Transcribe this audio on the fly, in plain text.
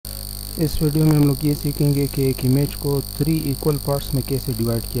اس video میں ہم لوگ یہ سیکھیں گے کہ ایک امیج کو 3 ایکول پارٹس میں کیسے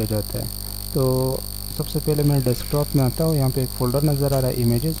ڈیوائیڈ کیا جاتا ہے۔ تو سب سے پہلے میں ڈیسک ٹاپ میں آتا ہوں، یہاں پہ ایک فولڈر نظر آ رہا ہے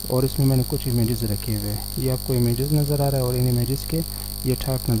امیجز، اور اس میں میں نے کچھ امیجز رکھے ہوئے ہیں۔ یہ آپ کو امیجز نظر آ رہا ہے اور ان امیجز کے یہ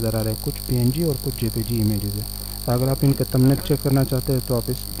ٹائپ نظر آ رہا ہے، کچھ پی این جی اور کچھ جے پی جی امیجز ہیں۔ اگر آپ ان کا تمبنیل چیک کرنا چاہتے ہیں تو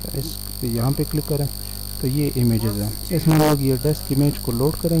آپ اس یہاں پہ کلک کریں تو یہ امیجز ہیں۔ اس میں لوگ یہ ڈیسک امیج کو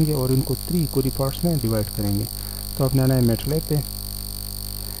لوڈ کریں گے اور ان کو 3 ایکولی پارٹس میں ڈیوائیڈ کریں گے۔ تو آپ نے آنا ہے میٹلیب پہ،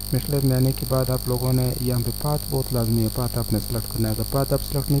 میٹلیب میں آنے کے بعد آپ لوگوں نے یہاں پہ پاتھ بہت لازمی ہے، پاتھ آپ نے سلیکٹ کرنا ہے۔ اگر پاتھ آپ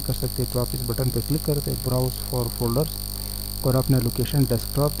سلیکٹ نہیں کر سکتے تو آپ اس بٹن پہ کلک کرتے براؤز فار فولڈرز، اور آپ نے لوکیشن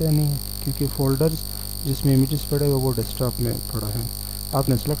ڈیسک ٹاپ دینی ہے، کیونکہ فولڈرز جس میں امیجز پڑے ہوئے وہ ڈیسک ٹاپ میں پڑا ہے۔ آپ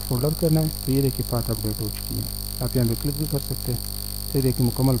نے سلیکٹ فولڈر کرنا ہے، تو یہ دیکھیے پاتھ اپڈیٹ ہو چکی ہے، آپ یہاں پہ کلک بھی کر سکتے ہیں، تو یہ دیکھیے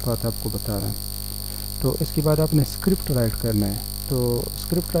مکمل پاتھ آپ کو بتا رہا ہے۔ تو اس کے بعد آپ نے اسکرپٹ رائٹ کرنا ہے، تو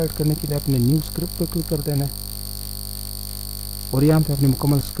اسکرپٹ رائٹ کرنے کے لیے آپ نے نیو اسکرپٹ پہ کلک کر دینا ہے، اور یہاں پہ اپنی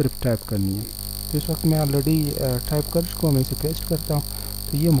مکمل اسکرپٹ ٹائپ کرنی ہے۔ تو اس وقت میں آلریڈی ٹائپ کر چکا ہوں، میں اسے پیسٹ کرتا ہوں،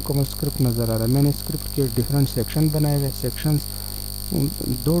 تو یہ مکمل اسکرپٹ نظر آ رہا ہے۔ میں نے اسکرپٹ کے ڈفرینٹ سیکشن بنائے ہوئے، سیکشنز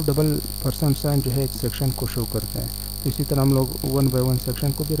 2 ڈبل پرسنٹ سائن جو ہے ایک سیکشن کو شو کرتے ہیں، تو اسی طرح ہم لوگ 1 بائی 1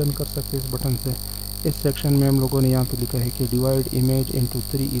 سیکشن کو بھی رن کر سکتے ہیں اس بٹن سے۔ اس سیکشن میں ہم لوگوں نے یہاں پہ لکھا ہے کہ divide image into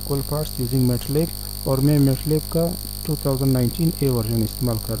 3 equal parts using میٹلیب، اور میں میٹلیب کا 2019 اے ورژن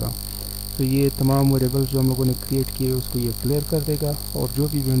استعمال کر رہا ہوں۔ تو یہ تمام ویریبل جو ہم لوگوں نے کریٹ کیے اس کو یہ کلیئر کر دے گا، اور جو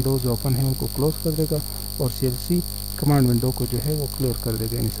بھی ونڈوز اوپن ہیں ان کو کلوز کر دے گا، اور C L C command window کو جو ہے وہ کلیئر کر دے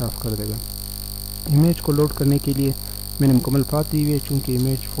گا، یعنی صاف کر دے گا۔ امیج کو لوڈ کرنے کے لیے میں نے مکمل پاتھ دی ہوئی ہے، چونکہ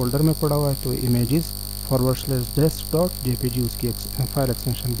امیج فولڈر میں پڑا ہوا ہے تو امیجز /ڈیسک ڈاٹ جے پی جی اس کی فائل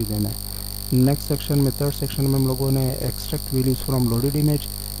ایکسٹینشن بھی دینا ہے۔ نیکسٹ سیکشن میں 3rd سیکشن میں ہم لوگوں نے extract values from loaded image,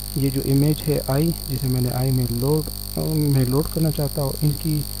 یہ جو امیج ہے آئی، جسے میں نے آئی میں لوڈ کرنا چاہتا ہوں، ان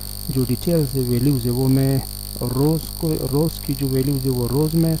کی جو ڈیٹیلز ہے، ویلیوز ہے، وہ میں روز کی جو ویلیوز ہے وہ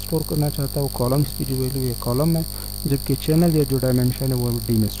روز میں اسٹور کرنا چاہتا ہوں، کالمز کی جو ویلیو ہے کالم میں، جبکہ چینل یا جو ڈائمینشن ہے وہ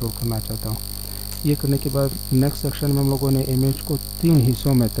ڈی میں اسٹور کرنا چاہتا ہوں۔ یہ کرنے کے بعد نیکسٹ سیکشن میں ہم لوگوں نے امیج کو 3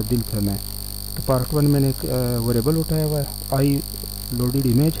 حصوں میں تبدیل کرنا ہے۔ تو پارٹ 1 میں نے ایک ویریبل اٹھایا ہوا ہے، آئی لوڈیڈ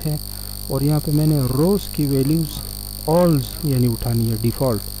امیج ہے، اور یہاں پہ میں نے روز کی ویلیوز آلز یعنی اٹھانی ہے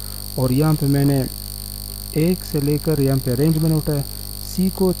ڈیفالٹ، اور یہاں پہ میں نے 1 سے لے کر یہاں پہ رینج میں نے اٹھایا، سی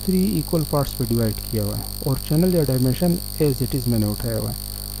کو 3 ایکول پارٹس پہ ڈیوائڈ کیا ہوا ہے، اور چینل یا ڈائمینشن ایز اٹ از میں نے اٹھایا ہوا ہے۔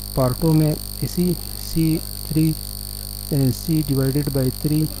 پارٹ 2 میں اسی سی ڈیوائیڈڈ بائی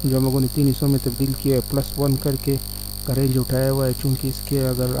 3 جو ہم لوگوں نے 3 حصوں میں تبدیل کیا ہے +1 کر کے کا رینج اٹھایا ہوا ہے، چونکہ اس کے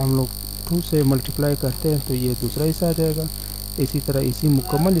اگر ہم لوگ 2 سے ملٹیپلائی کرتے ہیں تو یہ دوسرا حصہ آ جائے گا۔ اسی طرح اسی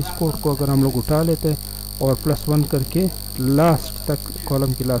مکمل اس کوڈ کو اگر ہم لوگ اٹھا لیتے ہیں اور +1 کر کے لاسٹ تک،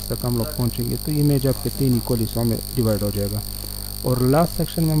 کالم کی لاسٹ تک ہم لوگ پہنچیں گے، تو امیج آپ کے 3 ایکول حصوں میں ڈیوائڈ ہو جائے گا۔ اور لاسٹ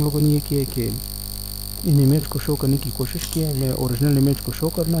سیکشن میں ہم لوگوں نے یہ کیا کہ ان امیج کو شو کرنے کی کوشش کی ہے، میں اوریجنل امیج کو شو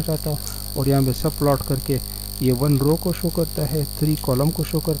کرنا چاہتا ہوں، اور یہاں پہ سب پلاٹ کر کے یہ 1 رو کو شو کرتا ہے، 3 کالم کو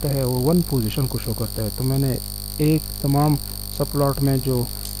شو کرتا ہے، اور 1 پوزیشن کو شو کرتا ہے۔ تو میں نے ایک تمام سب پلاٹ میں جو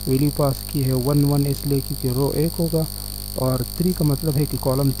ویلیو پاس کی ہے 1 1 اس لیے کیونکہ رو 1 ہوگا، اور 3 کا مطلب ہے کہ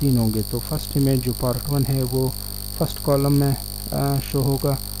کالم 3 ہوں گے۔ تو فرسٹ امیج جو پارٹ 1 ہے وہ فرسٹ کالم میں شو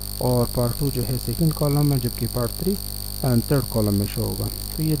ہوگا، اور پارٹ 2 جو ہے سیکنڈ کالم میں، جبکہ پارٹ 3 3rd کالم میں شو ہوگا۔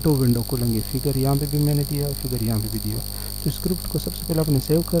 تو یہ 2 ونڈو کھلیں گے، فگر یہاں پہ بھی میں نے دیا، فگر یہاں پہ بھی دیا۔ تو اسکرپٹ کو سب سے پہلے آپ نے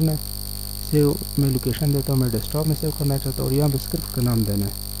سیو کرنا ہے، سیو میں لوکیشن دیتا ہوں، میں ڈیسک ٹاپ میں سیو کرنا چاہتا ہوں، اور یہاں پہ اسکرپٹ کا نام دینا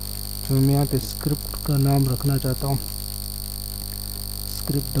ہے۔ تو میں یہاں پہ اسکرپٹ کا نام رکھنا چاہتا ہوں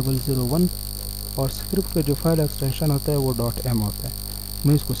اسکرپٹ 001، اور اسکرپٹ کا جو فائل ایکسٹینشن ہوتا ہے وہ .m ہوتا ہے۔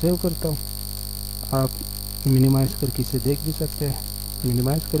 میں اس کو سیو کرتا ہوں، آپ منیمائز کر کے اسے دیکھ بھی سکتے ہیں،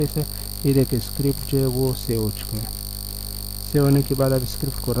 منیمائز کرے سے یہ دیکھیں اسکرپٹ جو ہے وہ سیو ہو چکا ہے۔ سیو ہونے کے بعد آپ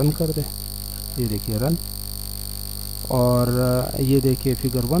اسکرپٹ کو رن کر دیں، یہ دیکھیے رن، اور یہ دیکھیے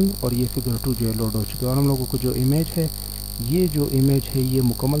فگر 1 اور یہ فگر 2 جو ہے لوڈ ہو چکے ہیں، اور ہم لوگوں کو جو امیج ہے، یہ جو امیج ہے یہ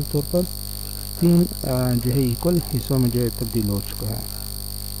مکمل طور پر 3 جو ہے ایکول حصوں میں جو ہے تبدیل ہو چکا ہے۔